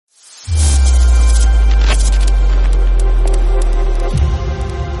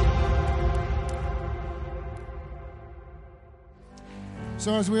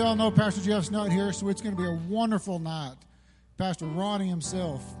So as we all know, Pastor Jeff's not here, so it's going to be a wonderful night. Pastor Ronnie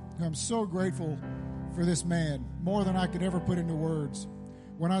himself, who I'm so grateful for this man, more than I could ever put into words.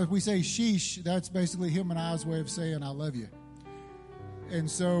 When we say sheesh, that's basically him and I's way of saying I love you. And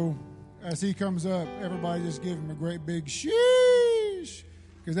so as he comes up, everybody just give him a great big sheesh,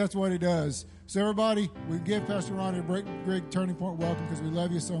 because that's what he does. So everybody, we give Pastor Ronnie a great turning point welcome because we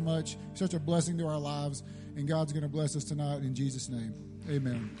love you so much. Such a blessing to our lives, and God's going to bless us tonight in Jesus' name.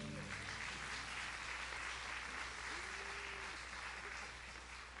 Amen.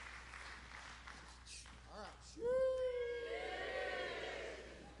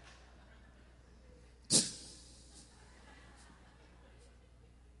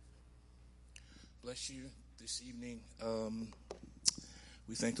 Bless you this evening.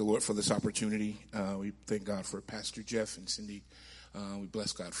 We thank the Lord for this opportunity. We thank God for Pastor Jeff and Cindy. We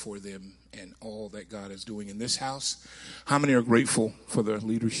bless God for them and all that God is doing in this house. How many are grateful for the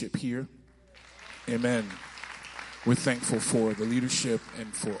leadership here? Amen. We're thankful for the leadership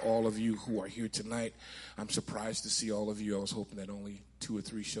and for all of you who are here tonight. I'm surprised to see all of you. I was hoping that only 2 or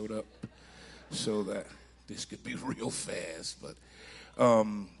 3 showed up so that this could be real fast. But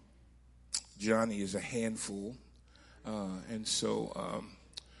Johnny is a handful. And so,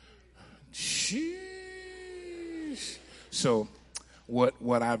 sheesh. So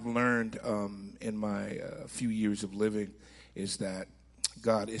what I've learned in my few years of living is that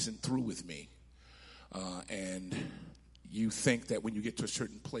God isn't through with me. And you think that when you get to a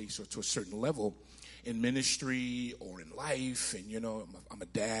certain place or to a certain level in ministry or in life, and, you know, I'm a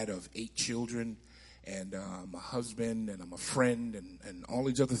dad of 8 children, and I'm a husband, and I'm a friend, and all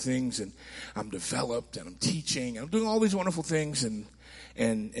these other things, and I'm developed, and I'm teaching, and I'm doing all these wonderful things, and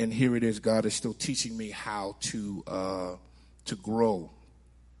here it is, God is still teaching me how to grow.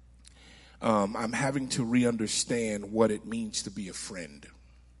 I'm having to re-understand what it means to be a friend.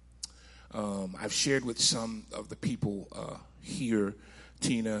 I've shared with some of the people here.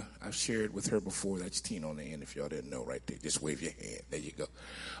 Tina, I've shared with her before. That's Tina on the end. If y'all didn't know right there, just wave your hand. There you go.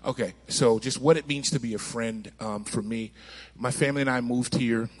 Okay, so just what it means to be a friend for me. My family and I moved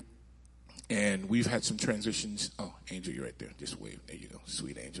here, and we've had some transitions. Oh, Angel, you're right there. Just wave. There you go.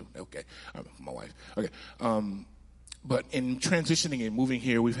 Sweet Angel. Okay. My wife. Okay. But in transitioning and moving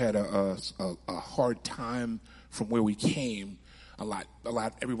here, we've had a hard time from where we came. A lot,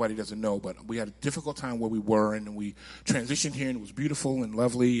 everybody doesn't know, but we had a difficult time where we were, and we transitioned here, and it was beautiful and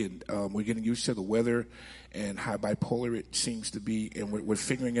lovely, and we're getting used to the weather and how bipolar it seems to be, and we're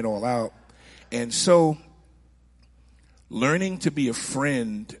figuring it all out. And so learning to be a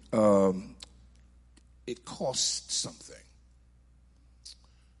friend, it costs something.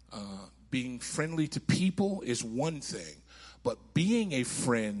 Being friendly to people is one thing, but being a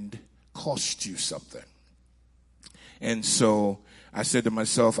friend costs you something. And so I said to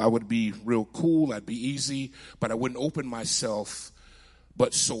myself, I would be real cool, I'd be easy, but I wouldn't open myself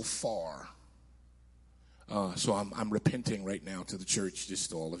but so far. So I'm repenting right now to the church,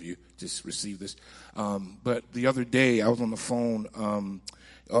 just to all of you, just receive this. But the other day I was on the phone.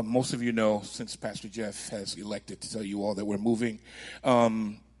 Most of you know, since Pastor Jeff has elected to tell you all that we're moving,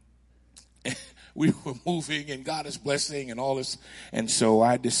 we were moving, and God is blessing and all this. And so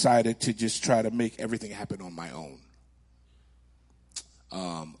I decided to just try to make everything happen on my own.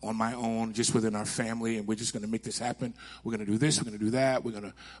 Just within our family, and we're just going to make this happen. We're going to do this, we're going to do that, we're going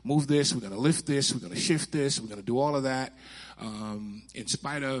to move this, we're going to lift this, we're going to shift this, we're going to do all of that. In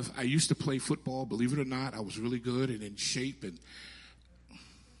spite of, I used to play football, believe it or not, I was really good and in shape, and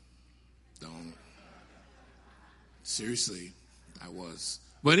seriously, I was.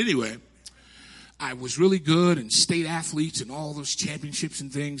 But anyway, I was really good and state athletes and all those championships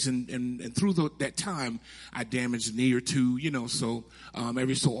and things. And through that time, I damaged a knee or two, you know. So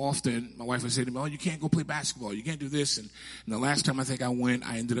every so often, my wife would say to me, oh, you can't go play basketball. You can't do this. And the last time I think I went,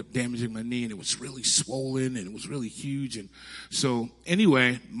 I ended up damaging my knee, and it was really swollen, and it was really huge. And so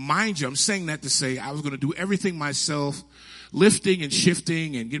anyway, mind you, I'm saying that to say I was going to do everything myself, lifting and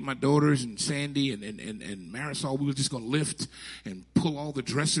shifting, and get my daughters and Sandy and Marisol. We were just going to lift and pull all the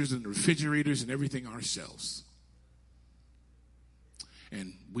dressers and the refrigerators and everything ourselves.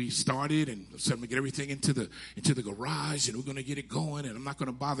 And we started, and suddenly get everything into the garage, and we're going to get it going, and I'm not going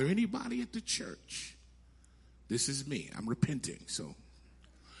to bother anybody at the church. This is me. I'm repenting. So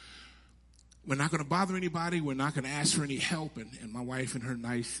we're not going to bother anybody. We're not going to ask for any help. And my wife, in her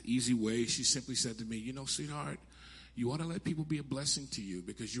nice, easy way, she simply said to me, you know, sweetheart, you ought to let people be a blessing to you,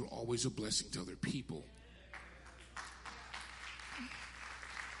 because you're always a blessing to other people.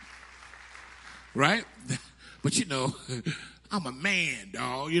 Right? But, you know, I'm a man,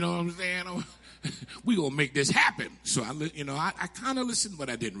 dog. You know what I'm saying? we gonna make this happen. So I kind of listened, but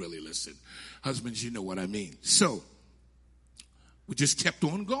I didn't really listen. Husbands, you know what I mean. So we just kept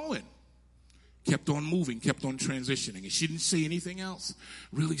on going, kept on moving, kept on transitioning. And she didn't say anything else.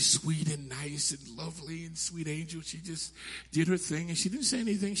 Really sweet and nice and lovely and sweet angel. She just did her thing, and she didn't say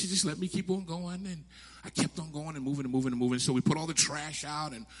anything. She just let me keep on going, and I kept on going and moving and moving and moving. So we put all the trash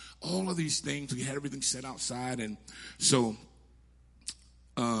out and all of these things. We had everything set outside. And so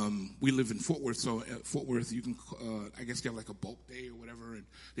we live in Fort Worth. So at Fort Worth, you can, I guess, get like a bulk day or whatever. And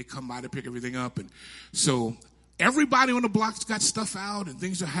they come by to pick everything up. And so everybody on the block's got stuff out and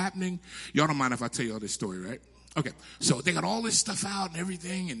things are happening. Y'all don't mind if I tell you all this story, right? Okay. So they got all this stuff out and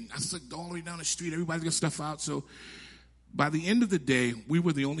everything. And I looked all the way down the street. Everybody's got stuff out. So by the end of the day, we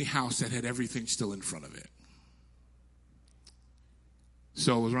were the only house that had everything still in front of it.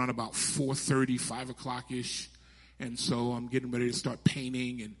 So it was around about 4:30, 5 o'clock-ish. And so I'm getting ready to start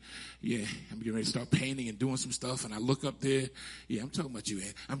painting. And, I'm getting ready to start painting and doing some stuff. And I look up there. Yeah, I'm talking about you,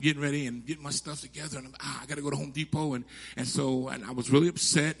 Ed. I'm getting ready and getting my stuff together. And I got to go to Home Depot. And I was really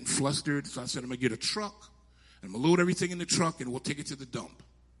upset and flustered. So I said, I'm going to get a truck. And I'm going to load everything in the truck, and we'll take it to the dump.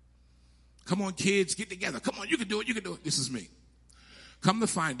 Come on, kids, get together. Come on, you can do it, you can do it. This is me. Come to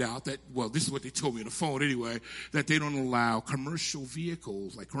find out that, well, this is what they told me on the phone anyway, that they don't allow commercial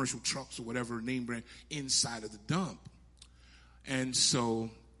vehicles, like commercial trucks or whatever, name brand, inside of the dump. And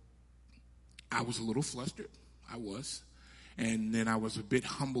so I was a little flustered. I was. And then I was a bit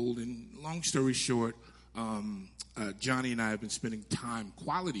humbled. And long story short, Johnny and I have been spending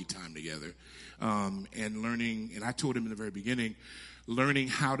quality time together, and learning, and I told him in the very beginning, learning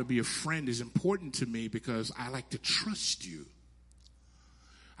how to be a friend is important to me because I like to trust you.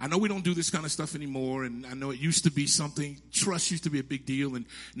 I know we don't do this kind of stuff anymore, and I know it used to be something, trust used to be a big deal, and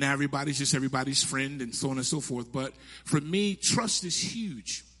now everybody's just everybody's friend and so on and so forth. But for me, trust is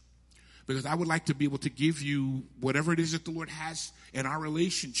huge because I would like to be able to give you whatever it is that the Lord has in our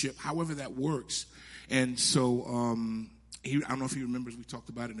relationship, however that works. And so I don't know if he remembers, we talked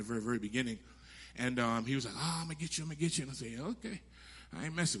about it in the very, very beginning. And he was like, I'm going to get you. And I said, okay. I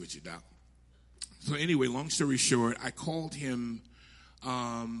ain't messing with you, Doc. So anyway, long story short, I called him,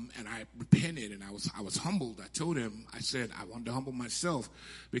 and I repented, and I was humbled. I told him, I said, I wanted to humble myself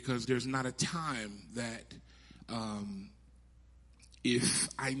because there's not a time that if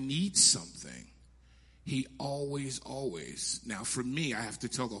I need something, he always. Now, for me, I have to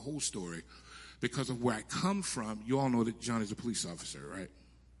tell the whole story because of where I come from. You all know that John is a police officer, right?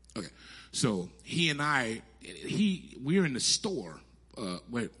 Okay. So he and we're in the store,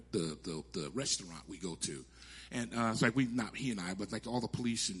 where the restaurant we go to. And it's like not he and I, but like all the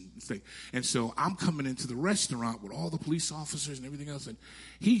police and thing. And so I'm coming into the restaurant with all the police officers and everything else. And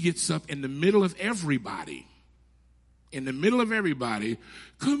he gets up in the middle of everybody.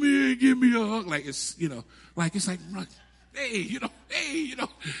 Come here and give me a hug. Like it's hey,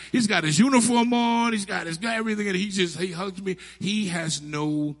 he's got his uniform on. He's got everything. And he hugs me. He has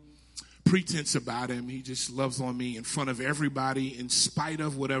no pretense about him. He just loves on me in front of everybody, in spite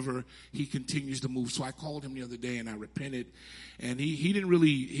of whatever. He continues to move. So I called him the other day and I repented, and he didn't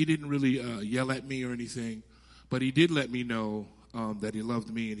really yell at me or anything, but he did let me know that he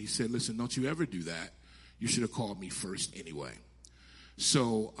loved me, and he said, listen, don't you ever do that. You should have called me first anyway.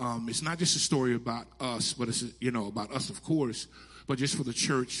 So it's not just a story about us, but it's about us, of course, but just for the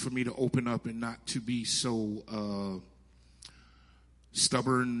church, for me to open up and not to be so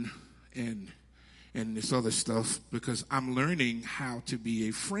stubborn and this other stuff, because I'm learning how to be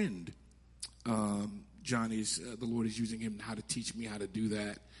a friend. The Lord is using him how to teach me how to do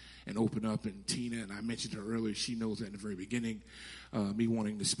that and open up. And Tina, and I mentioned her earlier, she knows that in the very beginning, me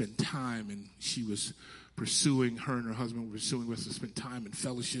wanting to spend time, and she was pursuing, her and her husband were pursuing us to spend time in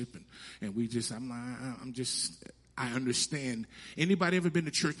fellowship, and I understand. Anybody ever been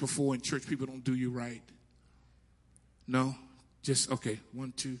to church before and church people don't do you right? No? Just, okay,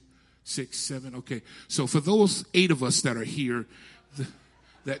 1, 2, 6, 7, okay. So for those 8 of us that are here,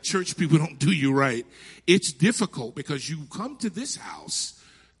 that church people don't do you right, it's difficult because you come to this house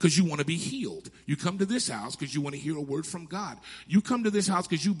because you want to be healed. You come to this house because you want to hear a word from God. You come to this house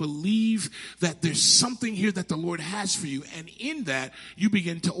because you believe that there's something here that the Lord has for you. And in that, you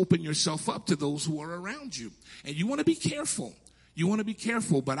begin to open yourself up to those who are around you. And you want to be careful.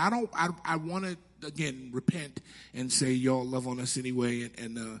 But I want to, again, repent and say, y'all love on us anyway.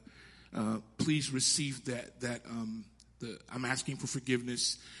 And please receive that I'm asking for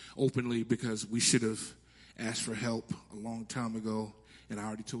forgiveness openly because we should have asked for help a long time ago. And I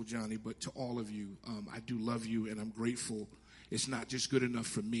already told Johnny, but to all of you, I do love you and I'm grateful. It's not just good enough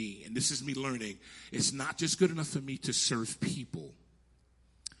for me. And this is me learning. It's not just good enough for me to serve people,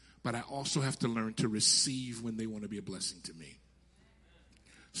 but I also have to learn to receive when they want to be a blessing to me.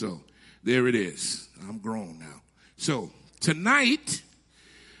 So there it is. I'm grown now. So tonight,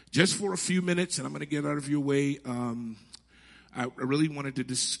 just for a few minutes, and I'm going to get out of your way, I really wanted to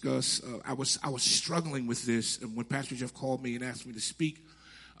discuss, I was struggling with this, and when Pastor Jeff called me and asked me to speak,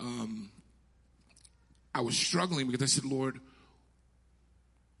 I was struggling because I said, Lord,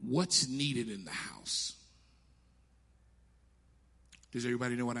 what's needed in the house? Does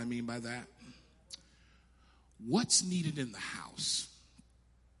everybody know what I mean by that? What's needed in the house?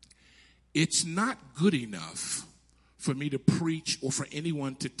 It's not good enough for me to preach or for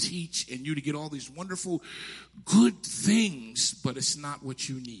anyone to teach and you to get all these wonderful, good things, but it's not what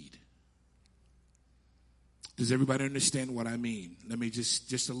you need. Does everybody understand what I mean? Let me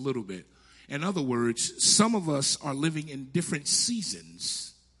just a little bit. In other words, some of us are living in different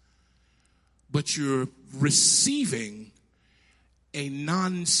seasons, but you're receiving a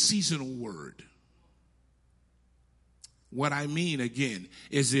non-seasonal word. What I mean, again,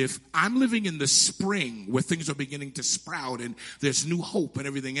 is if I'm living in the spring where things are beginning to sprout and there's new hope and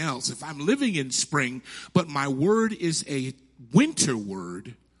everything else, if I'm living in spring, but my word is a winter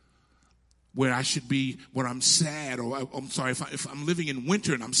word where I should be, where I'm sad, or I'm sorry, if I'm living in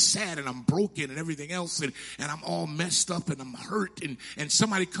winter and I'm sad and I'm broken and everything else and I'm all messed up and I'm hurt and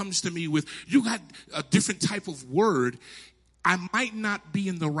somebody comes to me with, you got a different type of word, I might not be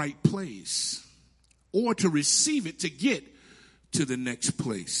in the right place or to receive it to get to the next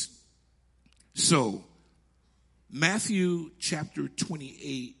place. So, Matthew chapter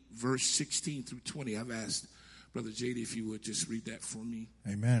 28, verse 16 through 20. I've asked Brother JD if you would just read that for me.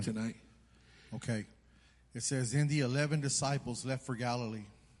 Amen. Tonight. Okay. It says, Then the 11 disciples left for Galilee,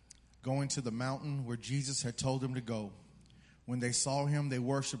 going to the mountain where Jesus had told them to go. When they saw him, they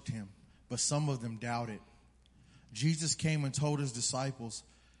worshiped him, but some of them doubted. Jesus came and told his disciples,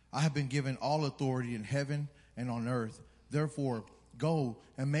 I have been given all authority in heaven and on earth. Therefore, go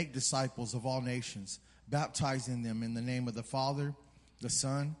and make disciples of all nations, baptizing them in the name of the Father, the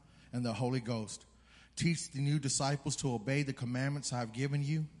Son, and the Holy Ghost. Teach the new disciples to obey the commandments I have given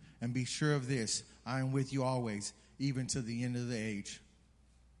you, and be sure of this, I am with you always, even to the end of the age.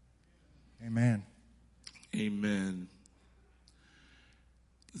 Amen. Amen.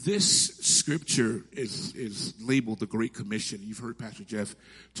 This scripture is labeled the Great Commission. You've heard Pastor Jeff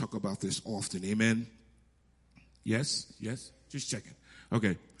talk about this often. Amen? Yes? Yes? Just checking.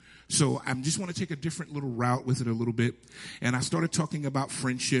 Okay. So I just want to take a different little route with it a little bit. And I started talking about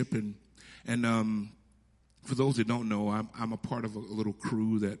friendship. And for those that don't know, I'm a part of a little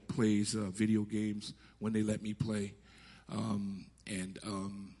crew that plays video games when they let me play. And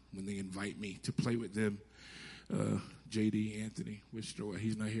when they invite me to play with them. JD, Anthony,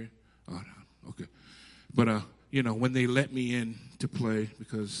 he's not here? Oh, no. Okay. But, when they let me in to play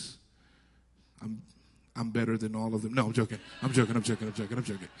because I'm better than all of them. No, I'm joking. I'm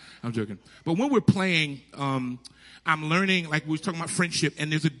joking. But when we're playing, I'm learning, like we were talking about friendship,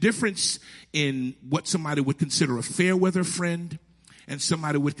 and there's a difference in what somebody would consider a fair weather friend and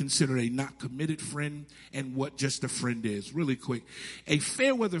somebody would consider a not committed friend and what just a friend is. Really quick. A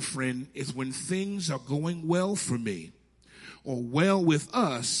fair weather friend is when things are going well for me or well with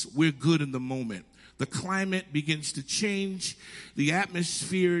us, we're good in the moment. The climate begins to change. The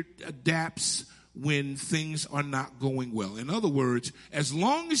atmosphere adapts when things are not going well. In other words, as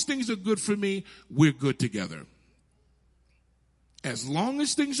long as things are good for me, we're good together. As long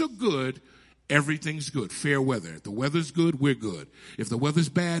as things are good, everything's good. Fair weather. If the weather's good, we're good. If the weather's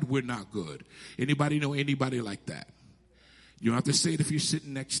bad, we're not good. Anybody know anybody like that? You don't have to say it if you're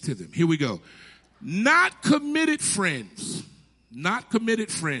sitting next to them. Here we go. Not committed friends. Not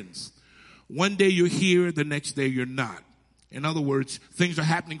committed friends. One day you're here, the next day you're not. In other words, things are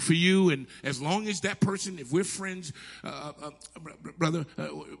happening for you, and as long as that person, if we're friends, brother,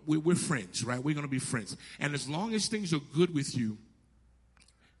 we're friends, right? We're going to be friends. And as long as things are good with you,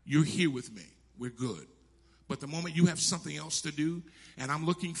 you're here with me. We're good. But the moment you have something else to do, and I'm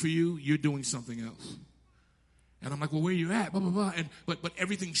looking for you, you're doing something else. And I'm like, well, where you at? Blah, blah, blah. But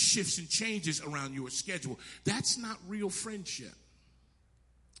everything shifts and changes around your schedule. That's not real friendship.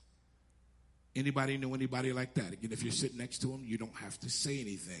 Anybody know anybody like that? Again, if you're sitting next to them, you don't have to say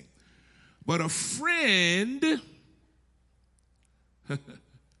anything. But a friend,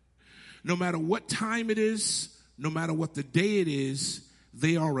 no matter what time it is, no matter what the day it is,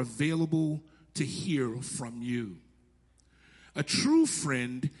 they are available to hear from you. A true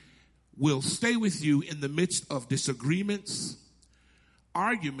friend will stay with you in the midst of disagreements,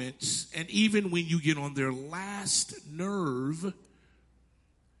 arguments, and even when you get on their last nerve,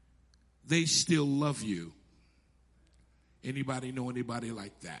 they still love you. Anybody know anybody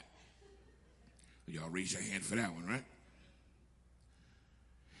like that? Y'all raise your hand for that one, right?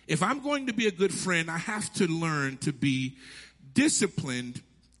 If I'm going to be a good friend, I have to learn to be disciplined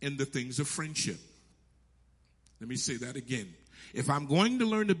in the things of friendship. Let me say that again. If I'm going to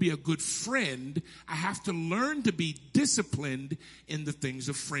learn to be a good friend, I have to learn to be disciplined in the things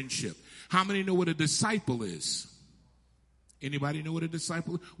of friendship. How many know what a disciple is? Anybody know what a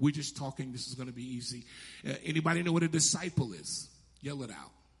disciple is? We're just talking. This is going to be easy. Anybody know what a disciple is? Yell it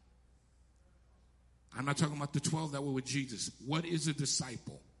out. I'm not talking about the 12 that were with Jesus. What is a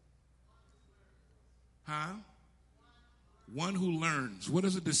disciple? Huh? One who learns. What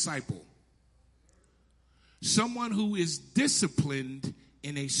is a disciple? Someone who is disciplined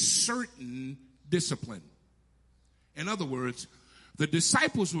in a certain discipline. In other words, the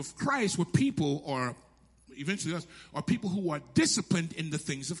disciples of Christ were people, or eventually us, are people who are disciplined in the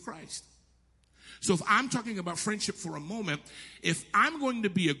things of Christ. So if I'm talking about friendship for a moment, if I'm going to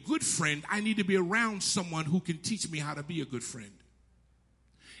be a good friend, I need to be around someone who can teach me how to be a good friend.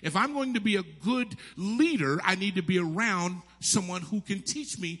 If I'm going to be a good leader, I need to be around someone who can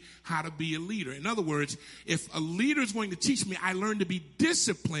teach me how to be a leader. In other words, if a leader is going to teach me, I learn to be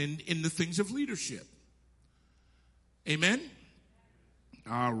disciplined in the things of leadership. Amen?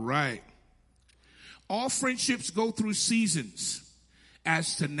 All right. All friendships go through seasons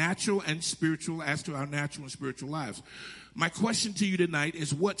as to our natural and spiritual lives. My question to you tonight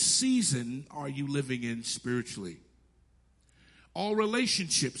is, what season are you living in spiritually? All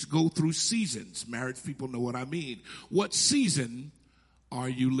relationships go through seasons. Married people know what I mean. What season are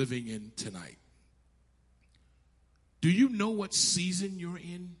you living in tonight? Do you know what season you're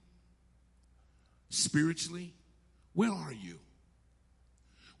in spiritually? Where are you?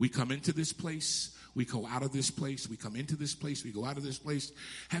 We come into this place, we go out of this place, we come into this place, we go out of this place.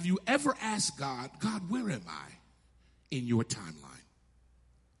 Have you ever asked God, where am I in your timeline?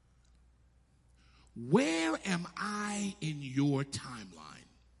 Where am I in your timeline?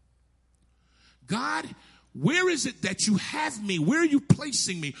 God, where is it that you have me? Where are you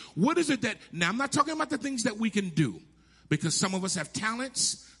placing me? What is it that, now I'm not talking about the things that we can do, because some of us have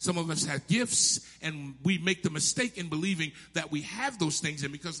talents, some of us have gifts, and we make the mistake in believing that we have those things,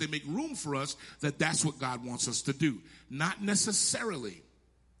 and because they make room for us, that that's what God wants us to do. Not necessarily.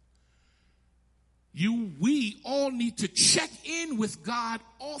 We all need to check in with God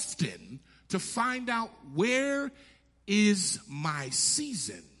often to find out, where is my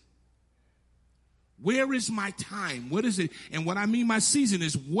season? Where is my time? What is it? And what I mean my season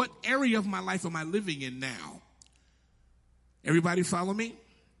is, what area of my life am I living in now? Everybody follow me?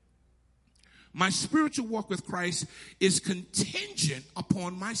 My spiritual walk with Christ is contingent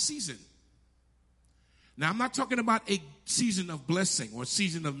upon my season. Now, I'm not talking about a season of blessing or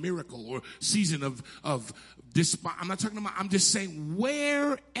season of miracle or season of despite. I'm not talking about, I'm just saying,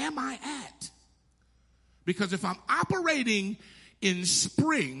 where am I at? Because if I'm operating in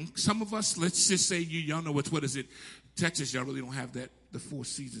spring, some of us, let's just say y'all know what is it? Texas, y'all really don't have that, the 4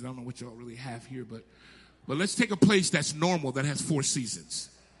 seasons. I don't know what y'all really have here, but let's take a place that's normal that has 4 seasons.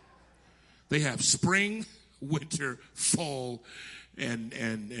 They have spring, winter, fall, and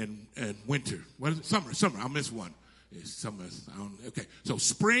winter. What is it? Summer. I'll miss one. It's summer. Okay. So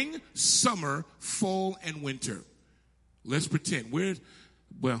spring, summer, fall, and winter. Let's pretend. Where?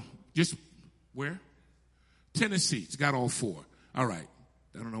 Tennessee. It's got all 4. All right.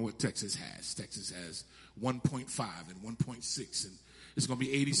 I don't know what Texas has. Texas has 1.5 and 1.6, and it's going to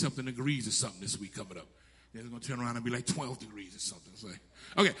be 80-something degrees or something this week coming up. Then it's going to turn around and be like 12 degrees or something. It's like,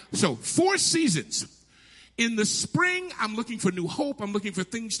 okay, so 4 seasons. In the spring, I'm looking for new hope. I'm looking for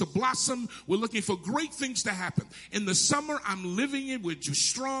things to blossom. We're looking for great things to happen. In the summer, I'm living it. We're just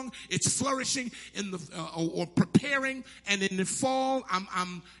strong. It's flourishing or preparing. And in the fall,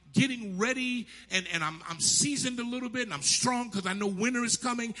 I'm getting ready, and I'm seasoned a little bit, and I'm strong because I know winter is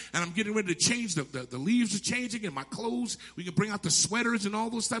coming, and I'm getting ready to change. The leaves are changing, and my clothes, we can bring out the sweaters and all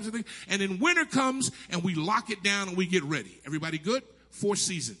those types of things. And then winter comes, and we lock it down, and we get ready. Everybody good? 4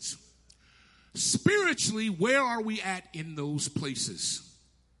 seasons. Spiritually, where are we at in those places?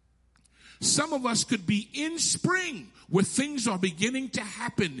 Some of us could be in spring, where things are beginning to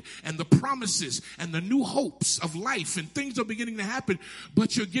happen, and the promises and the new hopes of life and things are beginning to happen,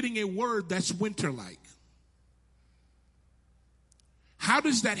 but you're getting a word that's winter-like. How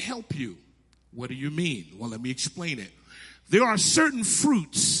does that help you? What do you mean? Well, let me explain it. There are certain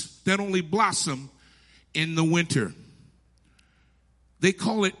fruits that only blossom in the winter. They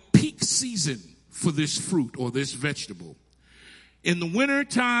call it peak season for this fruit or this vegetable. In the winter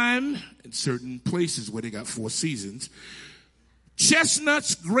time, in certain places where they got 4 seasons,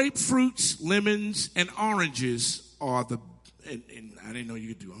 chestnuts, grapefruits, lemons, and oranges are and I didn't know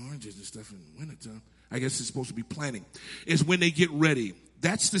you could do oranges and stuff in wintertime. I guess it's supposed to be planting. Is when they get ready.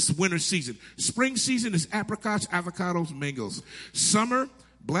 That's this winter season. Spring season is apricots, avocados, mangoes. Summer,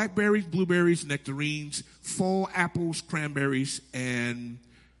 blackberries, blueberries, nectarines. Fall, apples, cranberries, and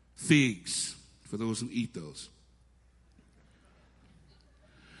figs, for those who eat those.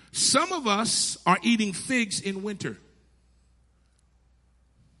 Some of us are eating figs in winter.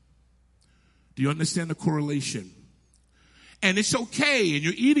 Do you understand the correlation? And it's okay, and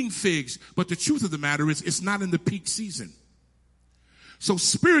you're eating figs, but the truth of the matter is it's not in the peak season. So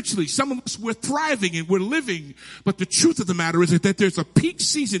spiritually, some of us, we're thriving and we're living, but the truth of the matter is that there's a peak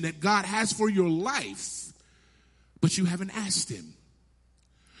season that God has for your life, but you haven't asked him.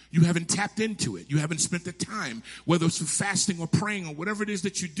 You haven't tapped into it. You haven't spent the time, whether it's through fasting or praying or whatever it is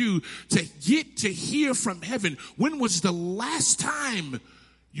that you do, to get to hear from heaven. When was the last time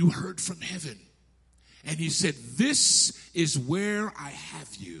you heard from heaven? And he said, this is where I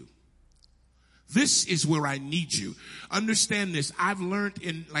have you. This is where I need you. Understand this. I've learned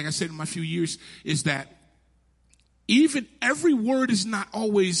in, like I said, in my few years, is that even every word is not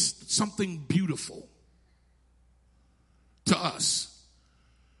always something beautiful to us.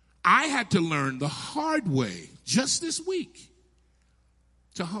 I had to learn the hard way just this week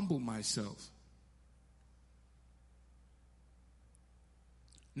to humble myself.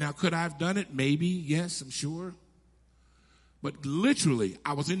 Now, could I have done it? Maybe, yes, I'm sure. But literally,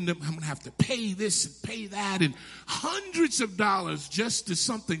 I'm going to have to pay this and pay that and hundreds of dollars just to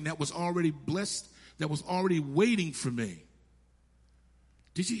something that was already blessed, that was already waiting for me.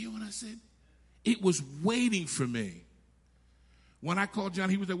 Did you hear what I said? It was waiting for me. When I called John,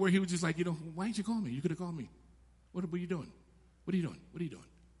 he was at work. He was just like, why didn't you call me? You could have called me. What are you doing? What are you doing? What are you doing?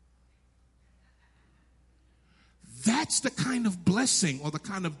 That's the kind of blessing or the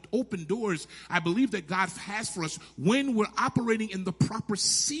kind of open doors I believe that God has for us when we're operating in the proper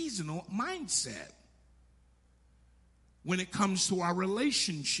seasonal mindset when it comes to our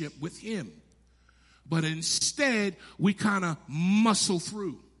relationship with him. But instead, we kind of muscle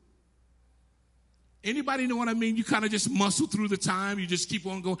through. Anybody know what I mean? You kind of just muscle through the time. You just keep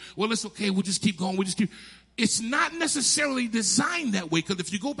on going. Well, it's okay. We'll just keep going. It's not necessarily designed that way, because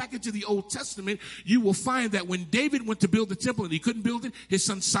if you go back into the Old Testament, you will find that when David went to build the temple and he couldn't build it, his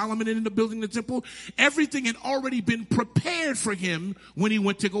son Solomon ended up building the temple. Everything had already been prepared for him when he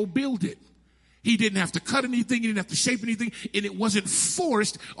went to go build it. He didn't have to cut anything. He didn't have to shape anything. And it wasn't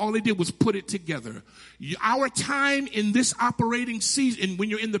forced. All he did was put it together. Our time in this operating season, when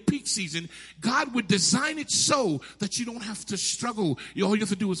you're in the peak season, God would design it so that you don't have to struggle. All you have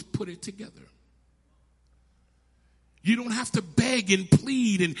to do is put it together. You don't have to beg and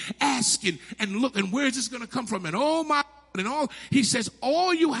plead and ask and look, and where is this going to come from? And oh my, and all. He says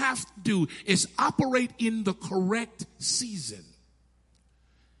all you have to do is operate in the correct season.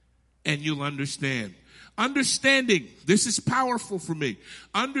 And you'll understand. Understanding, this is powerful for me.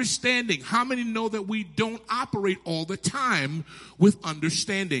 Understanding, how many know that we don't operate all the time with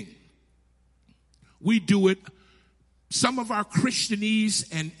understanding? We do it, some of our Christianese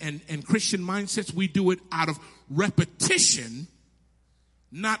and Christian mindsets, we do it out of repetition,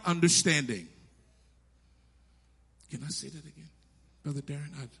 not understanding. Can I say that again, Brother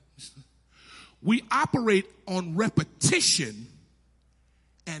Darren? We operate on repetition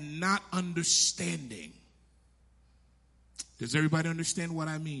and not understanding. Does everybody understand what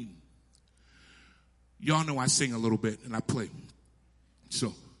I mean? Y'all know I sing a little bit and I play.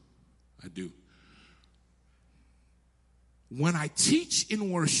 So, I do. When I teach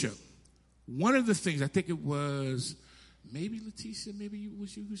in worship, one of the things, I think it was maybe Leticia, maybe it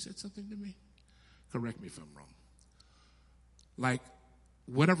was you who said something to me. Correct me if I'm wrong. Like,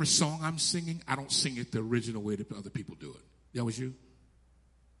 whatever song I'm singing, I don't sing it the original way that other people do it. That was you?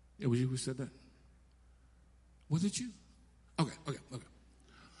 It was you who said that? Was it you? Okay.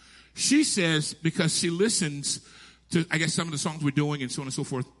 She says, because she listens to, I guess, some of the songs we're doing and so on and so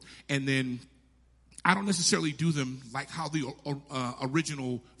forth, and then I don't necessarily do them like how the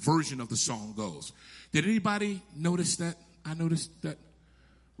original version of the song goes. Did anybody notice that? I noticed that.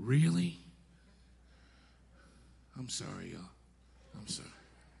 Really? I'm sorry, y'all. I'm sorry.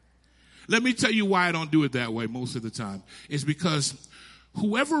 Let me tell you why I don't do it that way most of the time. It's because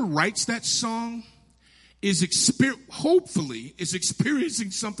whoever writes that song is hopefully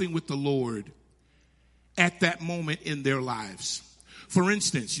experiencing something with the Lord at that moment in their lives. For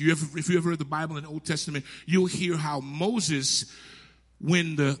instance, if you ever read the Bible in the Old Testament, you'll hear how Moses,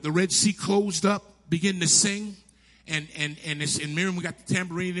 when the Red Sea closed up, began to sing. And Miriam, we got the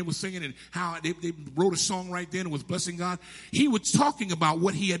tambourine and they were singing, and how they wrote a song right then and was blessing God. He was talking about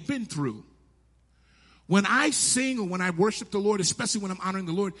what he had been through. When I sing or when I worship the Lord, especially when I'm honoring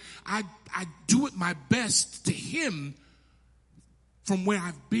the Lord, I do it my best to Him from where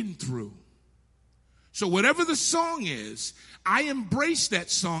I've been through. So whatever the song is, I embrace that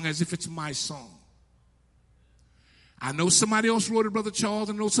song as if it's my song. I know somebody else wrote it, Brother Charles,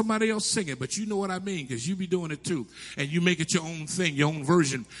 and I know somebody else sing it, but you know what I mean, because you be doing it too. And you make it your own thing, your own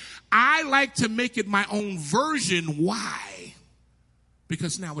version. I like to make it my own version. Why?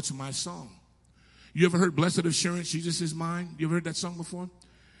 Because now it's my song. You ever heard Blessed Assurance, Jesus is mine? You ever heard that song before?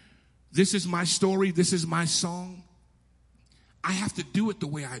 This is my story. This is my song. I have to do it the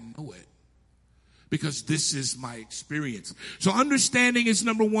way I know it, because this is my experience. So understanding is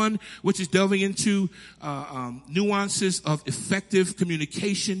number one, which is delving into nuances of effective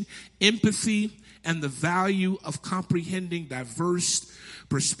communication, empathy, and the value of comprehending diverse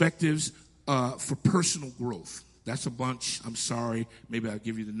perspectives for personal growth. That's a bunch. I'm sorry. Maybe I'll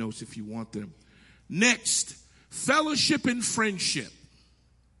give you the notes if you want them. Next, fellowship and friendship.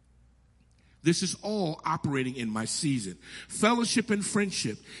 This is all operating in my season. Fellowship and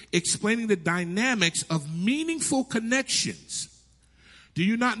friendship, explaining the dynamics of meaningful connections. Do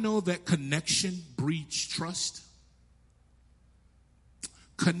you not know that connection breeds trust?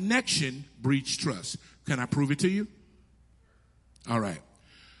 Connection breeds trust. Can I prove it to you? All right.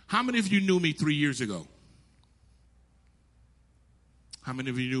 How many of you knew me 3 years ago? How many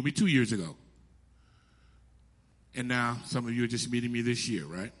of you knew me 2 years ago? And now some of you are just meeting me this year,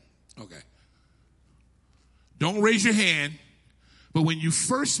 right? Okay. Don't raise your hand, but when you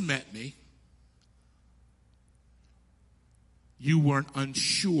first met me, you weren't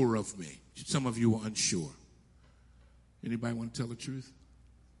unsure of me. Some of you were unsure. Anybody want to tell the truth?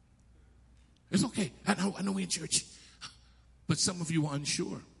 It's okay. I know we're in church. But some of you were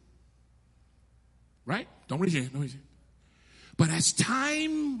unsure. Right? Don't raise your hand. Don't raise your hand. But as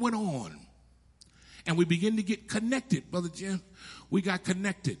time went on, and we begin to get connected, Brother Jim, we got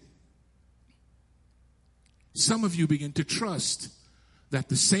connected. Some of you begin to trust that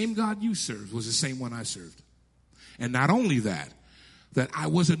the same God you served was the same one I served. And not only that I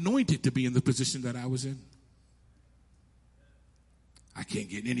was anointed to be in the position that I was in. I can't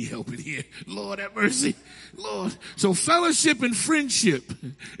get any help in here. Lord have mercy. Lord. So fellowship and friendship,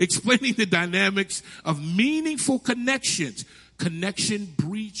 explaining the dynamics of meaningful connections. Connection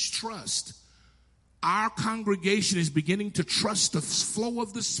breeds trust. Our congregation is beginning to trust the flow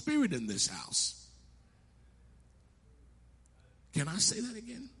of the Spirit in this house. Can I say that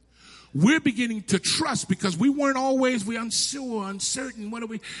again? We're beginning to trust because we're unsure, uncertain. What are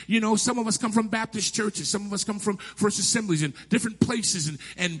we, some of us come from Baptist churches. Some of us come from First Assemblies and different places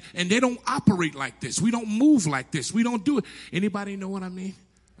and they don't operate like this. We don't move like this. We don't do it. Anybody know what I mean?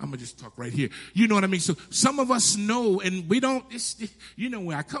 I'm going to just talk right here. You know what I mean? So some of us know, and we don't, you know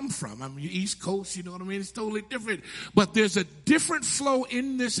where I come from. I'm East Coast, you know what I mean? It's totally different. But there's a different flow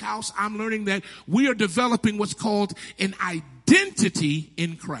in this house. I'm learning that we are developing what's called an identity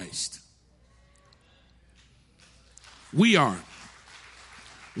in Christ. We are.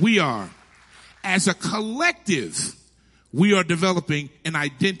 As a collective, we are developing an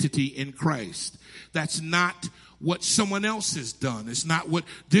identity in Christ. That's not what someone else has done. It's not what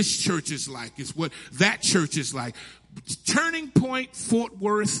this church is like. It's what that church is like. Turning Point Fort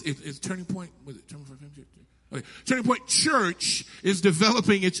Worth is Turning Point. Was it Turning Point? Okay. Turning Point Church is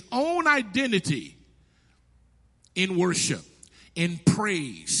developing its own identity in worship, in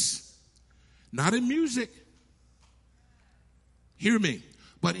praise, not in music. Hear me,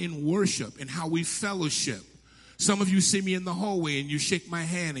 but in worship, in how we fellowship. Some of you see me in the hallway and you shake my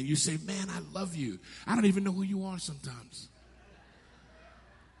hand and you say, man, I love you. I don't even know who you are sometimes.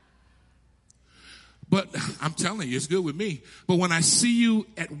 But I'm telling you, it's good with me. But when I see you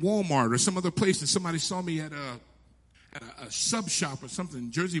at Walmart or some other place and somebody saw me at a sub shop or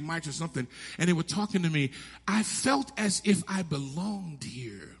something, Jersey Mike's or something, and they were talking to me, I felt as if I belonged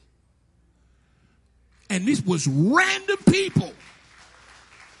here. And this was random people.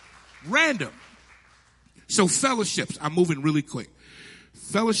 Random. So fellowships, I'm moving really quick.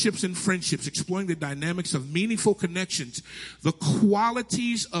 Fellowships and friendships, exploring the dynamics of meaningful connections, the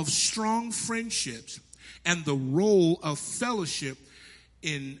qualities of strong friendships, and the role of fellowship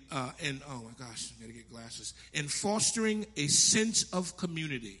in oh my gosh, I gotta get glasses, in fostering a sense of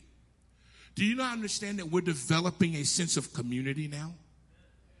community. Do you not understand that we're developing a sense of community now?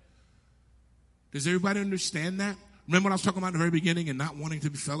 Does everybody understand that? Remember what I was talking about in the very beginning and not wanting to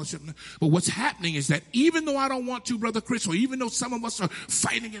be fellowship? But what's happening is that even though I don't want to, Brother Chris, or even though some of us are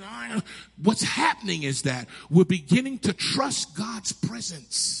fighting it, what's happening is that we're beginning to trust God's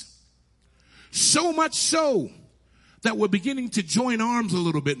presence. So much so that we're beginning to join arms a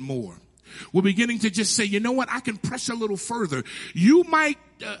little bit more. We're beginning to just say, you know what, I can press a little further. You might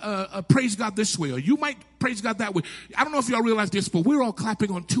praise God this way, or you might praise God that way. I don't know if y'all realize this, but we're all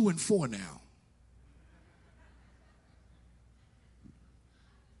clapping on 2 and 4 now.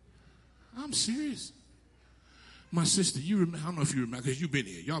 I'm serious. My sister, you remember, I don't know if you remember, because you've been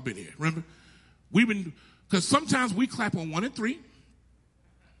here. Y'all been here. Remember? Because sometimes we clap on 1 and 3,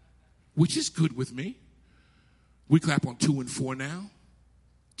 which is good with me. We clap on 2 and 4 now.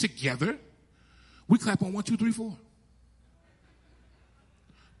 Together. We clap on 1, 2, 3, 4.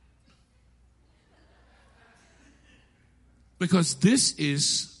 Because this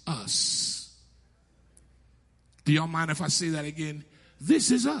is us. Do y'all mind if I say that again? This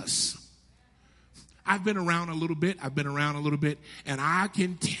is us. I've been around a little bit, and I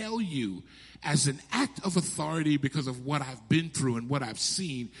can tell you, as an act of authority because of what I've been through and what I've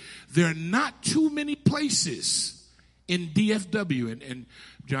seen, there are not too many places in DFW, and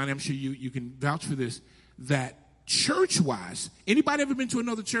John, I'm sure you can vouch for this, that church-wise, anybody ever been to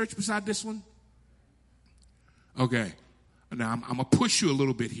another church beside this one? Okay. Now, I'm going to push you a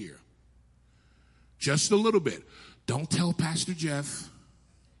little bit here. Just a little bit. Don't tell Pastor Jeff,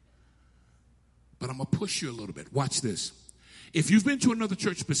 but I'm going to push you a little bit. Watch this. If you've been to another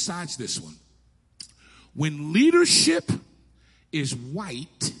church besides this one, when leadership is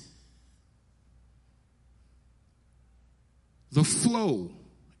white, the flow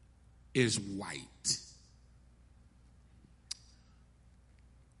is white.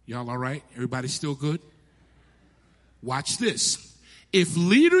 Y'all all right? Everybody still good? Watch this. If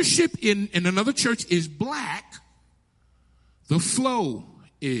leadership in another church is black, the flow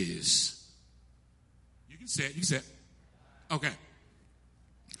is. You can say it. Okay.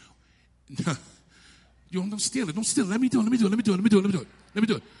 Don't steal it. Let me do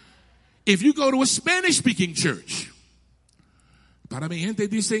it. If you go to a Spanish-speaking church, para mi gente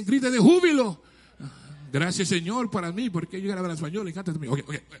dicen, grita de júbilo. Gracias, Señor, para mí, porque yo grabo en español y canta también.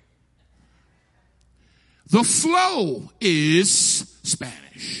 Okay. The flow is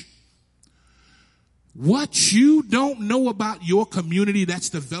Spanish. What you don't know about your community that's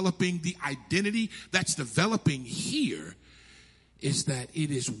developing, the identity that's developing here, is that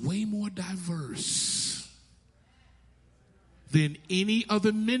it is way more diverse than any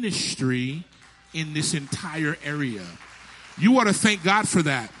other ministry in this entire area. You ought to thank God for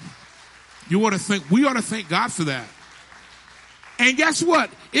that. We ought to thank God for that. And guess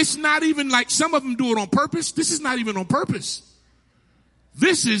what? It's not even like some of them do it on purpose. This is not even on purpose.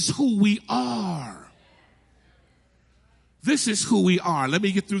 This is who we are. This is who we are. Let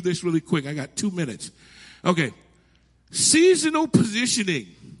me get through this really quick. I got 2 minutes. Okay. Seasonal positioning.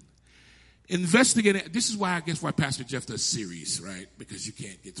 Investigating. This is why Pastor Jeff does series, right? Because you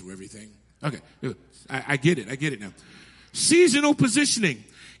can't get through everything. Okay. I get it now. Seasonal positioning.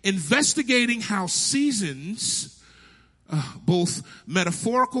 Investigating how seasons, both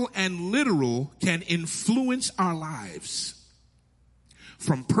metaphorical and literal, can influence our lives.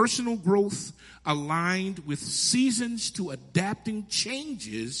 From personal growth aligned with seasons to adapting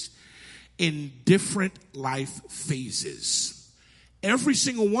changes in different life phases. Every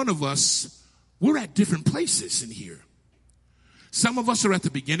single one of us, we're at different places in here. Some of us are at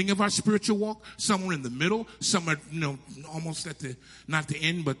the beginning of our spiritual walk. Some are in the middle. Some are, almost at not the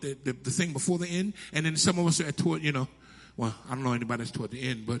end, but the thing before the end. And then some of us are toward, well, I don't know anybody that's toward the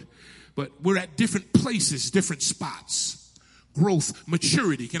end, but we're at different places, different spots. Growth,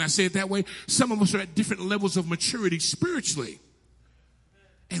 maturity. Can I say it that way? Some of us are at different levels of maturity spiritually.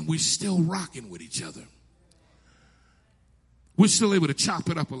 And we're still rocking with each other. We're still able to chop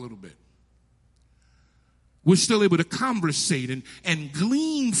it up a little bit. We're still able to conversate and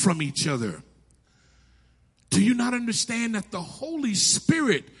glean from each other. Do you not understand that the Holy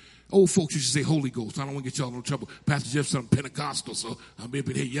Spirit, old folks used to say Holy Ghost. I don't want to get y'all in trouble. Pastor Jeff's on Pentecostal, so I'm up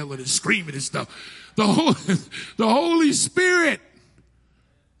in here yelling and screaming and stuff. The Holy Spirit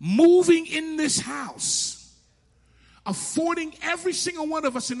moving in this house, affording every single one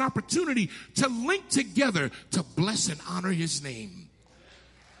of us an opportunity to link together to bless and honor his name.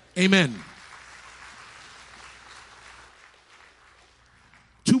 Amen.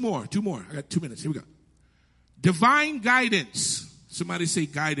 Two more. I got 2 minutes. Here we go. Divine guidance. Somebody say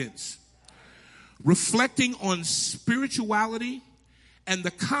guidance. Reflecting on spirituality and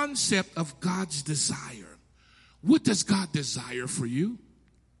the concept of God's desire. What does God desire for you?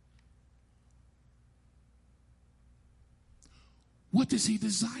 What does he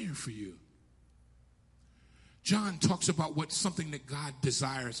desire for you? John talks about what's something that God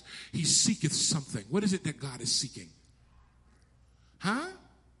desires. He seeketh something. What is it that God is seeking? Huh?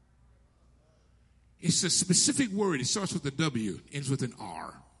 It's a specific word. It starts with a W, ends with an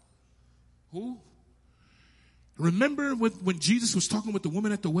R. Who? Remember when Jesus was talking with the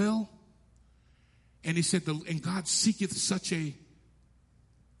woman at the well? And he said, and God seeketh such a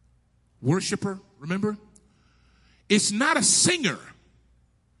worshiper. Remember? It's not a singer.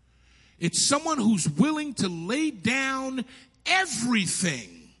 It's someone who's willing to lay down everything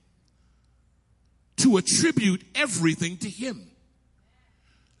to attribute everything to him.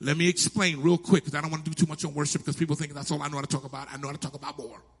 Let me explain real quick, because I don't want to do too much on worship, because people think that's all I know how to talk about. I know how to talk about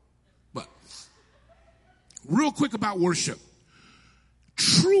more. But real quick about worship.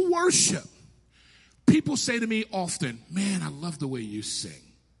 True worship. People say to me often, man, I love the way you sing.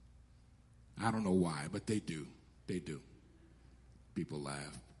 I don't know why, but they do. They do. People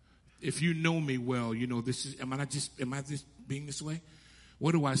laugh. If you know me well, you know this is, am I just being this way?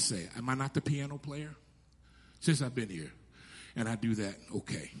 What do I say? Am I not the piano player? Since I've been here. And I do that.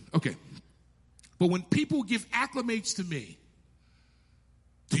 Okay. But when people give acclimates to me,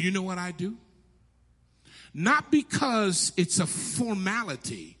 do you know what I do? Not because it's a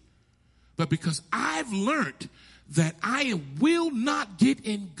formality, but because I've learned that I will not get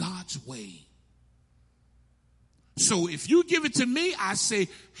in God's way. So if you give it to me, I say,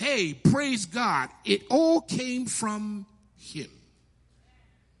 hey, praise God. It all came from him.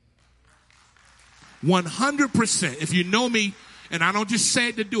 100%. If you know me, and I don't just say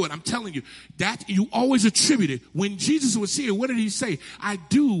it to do it, I'm telling you, that you always attribute it. When Jesus was here, what did he say? I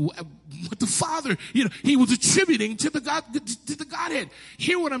do what the Father, he was attributing to the Godhead.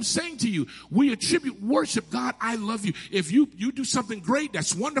 Hear what I'm saying to you. We attribute worship. God, I love you. If you do something great,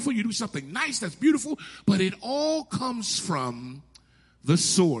 that's wonderful. You do something nice, that's beautiful. But it all comes from the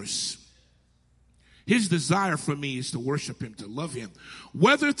source. His desire for me is to worship him, to love him,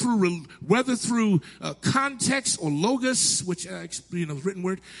 whether through context or logos, which written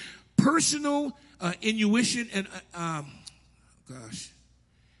word, personal intuition, and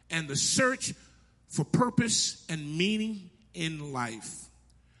the search for purpose and meaning in life.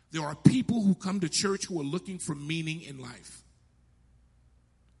 There are people who come to church who are looking for meaning in life.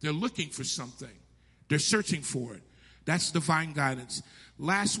 They're looking for something. They're searching for it. That's divine guidance.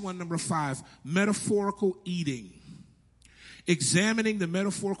 Last one, number 5, metaphorical eating. Examining the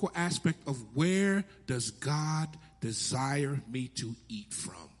metaphorical aspect of where does God desire me to eat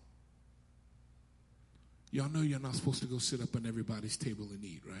from? Y'all know you're not supposed to go sit up on everybody's table and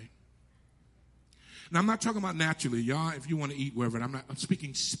eat, right? Now, I'm not talking about naturally. Y'all, if you want to eat wherever, I'm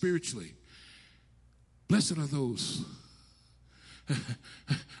speaking spiritually. Blessed are those.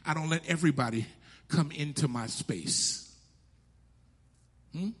 I don't let everybody come into my space.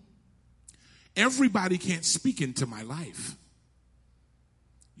 Everybody can't speak into my life.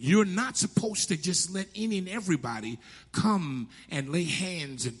 You're not supposed to just let any and everybody come and lay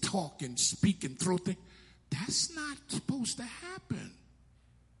hands and talk and speak and throw things. That's not supposed to happen.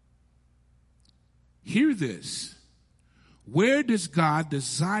 Hear this. Where does God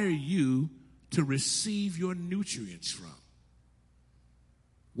desire you to receive your nutrients from?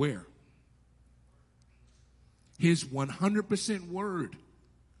 Where? His 100% word.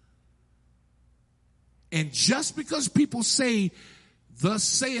 And just because people say, thus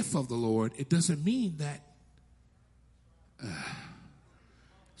saith of the Lord, it doesn't mean that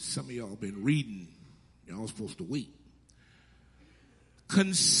some of y'all been reading. Y'all supposed to wait.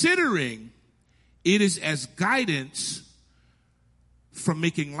 Considering it is as guidance from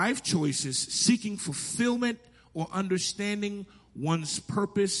making life choices, seeking fulfillment or understanding one's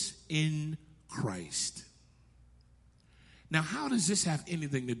purpose in Christ. Now, how does this have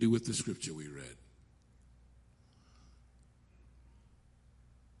anything to do with the scripture we read?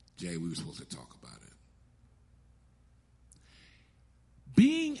 Jay, we were supposed to talk about it.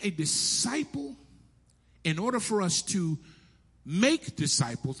 Being a disciple, in order for us to make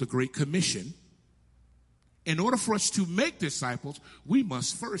disciples, the Great Commission, in order for us to make disciples, we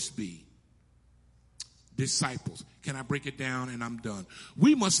must first be disciples. Can I break it down and I'm done?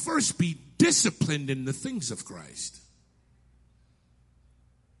 We must first be disciplined in the things of Christ.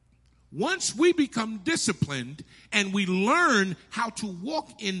 Once we become disciplined and we learn how to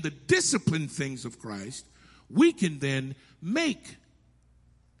walk in the disciplined things of Christ, we can then make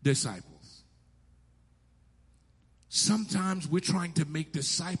disciples. Sometimes we're trying to make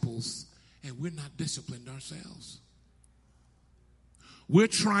disciples and we're not disciplined ourselves. We're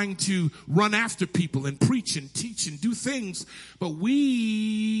trying to run after people and preach and teach and do things, but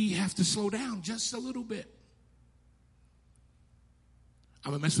we have to slow down just a little bit. I'm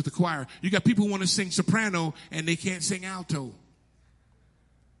going to mess with the choir. You got people who want to sing soprano and they can't sing alto.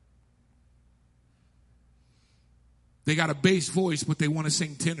 They got a bass voice, but they want to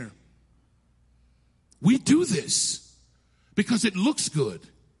sing tenor. We do this because it looks good.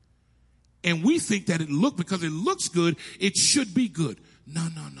 And we think that because it looks good, it should be good. No.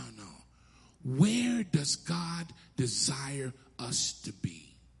 Where does God desire us to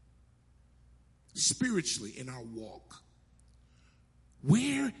be? Spiritually in our walk.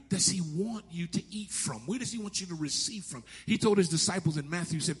 Where does he want you to eat from? Where does he want you to receive from? He told his disciples in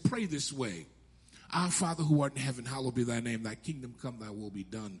Matthew, he said, pray this way. Our Father who art in heaven, hallowed be thy name. Thy kingdom come, thy will be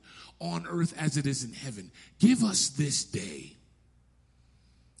done on earth as it is in heaven. Give us this day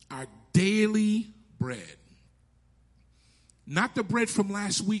our daily bread. Not the bread from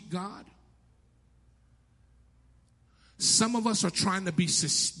last week, God. Some of us are trying to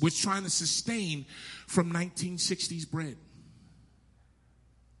sustain from 1960s bread.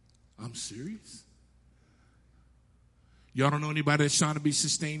 I'm serious. Y'all don't know anybody that's trying to be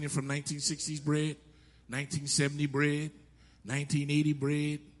sustaining from 1960s bread, 1970 bread, 1980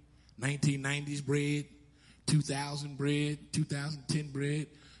 bread, 1990s bread, 2000 bread, 2010 bread,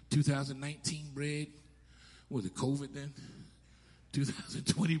 2019 bread. Was it COVID then?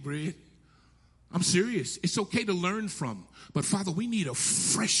 2020 bread. I'm serious. It's okay to learn from. But Father, we need a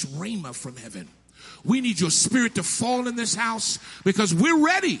fresh rhema from heaven. We need your spirit to fall in this house because we're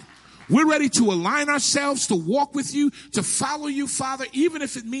ready. We're ready to align ourselves, to walk with you, to follow you, Father, even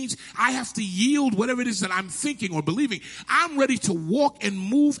if it means I have to yield whatever it is that I'm thinking or believing. I'm ready to walk and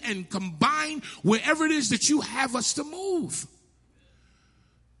move and combine wherever it is that you have us to move.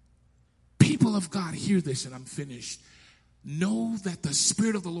 People of God, hear this and I'm finished. Know that the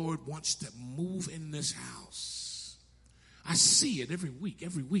Spirit of the Lord wants to move in this house. I see it every week.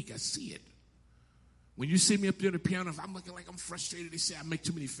 Every week I see it. When you see me up there on the piano, if I'm looking like I'm frustrated, they say I make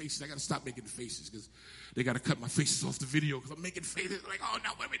too many faces. I got to stop making faces because they got to cut my faces off the video because I'm making faces like, oh,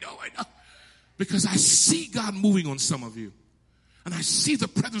 no, what are we doing? No. Because I see God moving on some of you. And I see the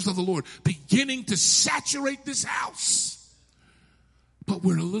presence of the Lord beginning to saturate this house. But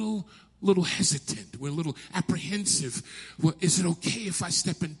we're a little hesitant. We're a little apprehensive. Well, is it okay if I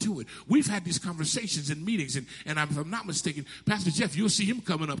step into it? We've had these conversations in meetings, and if I'm not mistaken, Pastor Jeff, you'll see him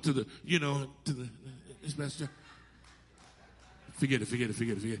coming up to the, this Pastor. Forget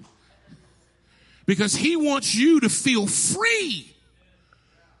it. Because he wants you to feel free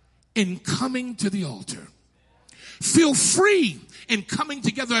in coming to the altar. Feel free in coming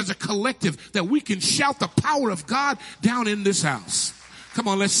together as a collective that we can shout the power of God down in this house. Come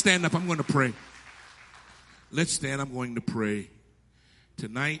on, let's stand up. I'm going to pray. Let's stand. I'm going to pray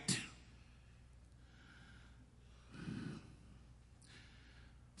tonight.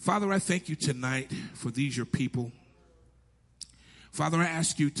 Father, I thank you tonight for these, your people. Father, I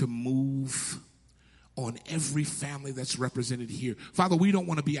ask you to move on every family that's represented here. Father, we don't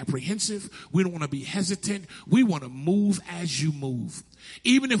want to be apprehensive. We don't want to be hesitant. We want to move as you move.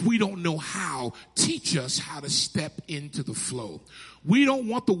 Even if we don't know how, teach us how to step into the flow. We don't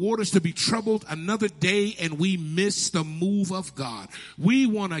want the waters to be troubled another day and we miss the move of God. We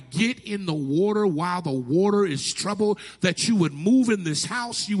want to get in the water while the water is troubled, that you would move in this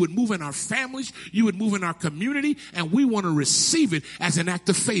house, you would move in our families, you would move in our community, and we want to receive it as an act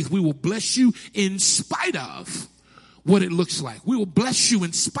of faith. We will bless you in spite of what it looks like. We will bless you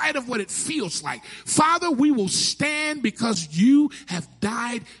in spite of what it feels like. Father, we will stand because you have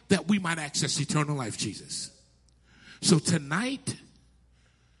died that we might access eternal life, Jesus. So tonight,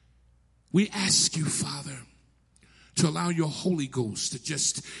 we ask you, Father, to allow your Holy Ghost to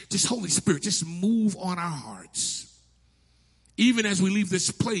just Holy Spirit, just move on our hearts. Even as we leave this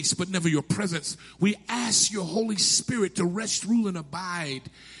place, but never your presence, we ask your Holy Spirit to rest, rule, and abide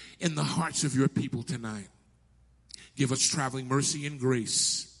in the hearts of your people tonight. Give us traveling mercy and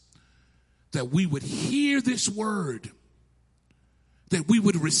grace, that we would hear this word, that we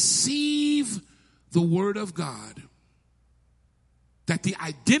would receive the word of God, that the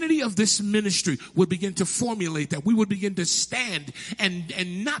identity of this ministry would begin to formulate, that we would begin to stand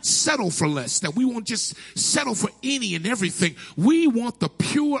and not settle for less, that we won't just settle for any and everything. We want the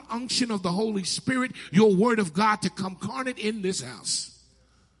pure unction of the Holy Spirit, your word of God, to come carnate in this house.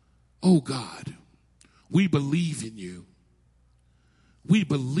 Oh God, we believe in you. We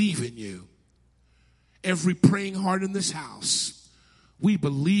believe in you. Every praying heart in this house, we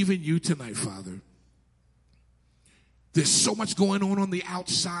believe in you tonight, Father. There's so much going on the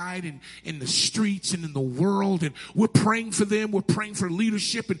outside and in the streets and in the world, and we're praying for them. We're praying for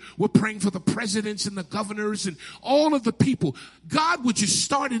leadership, and we're praying for the presidents and the governors and all of the people. God, would you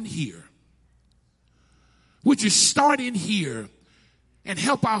start in here? Would you start in here and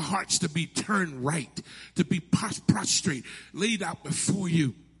help our hearts to be turned right, to be prostrate, laid out before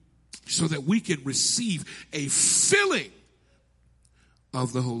you, so that we can receive a filling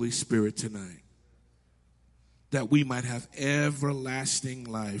of the Holy Spirit tonight. that we might have everlasting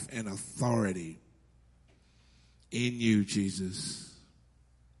life and authority in you, Jesus.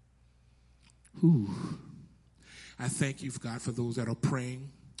 Whew. I thank you, God, for those that are praying.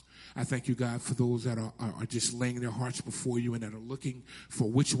 I thank you, God, for those that are just laying their hearts before you and that are looking for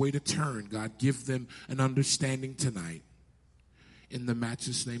which way to turn. God, give them an understanding tonight. In the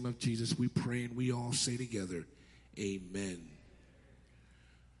matchless name of Jesus, we pray and we all say together, amen.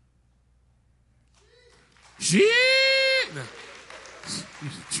 Shit!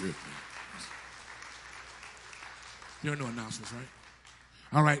 There are no announcements, right?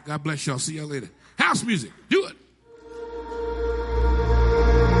 All right, God bless y'all. See y'all later. House music, do it.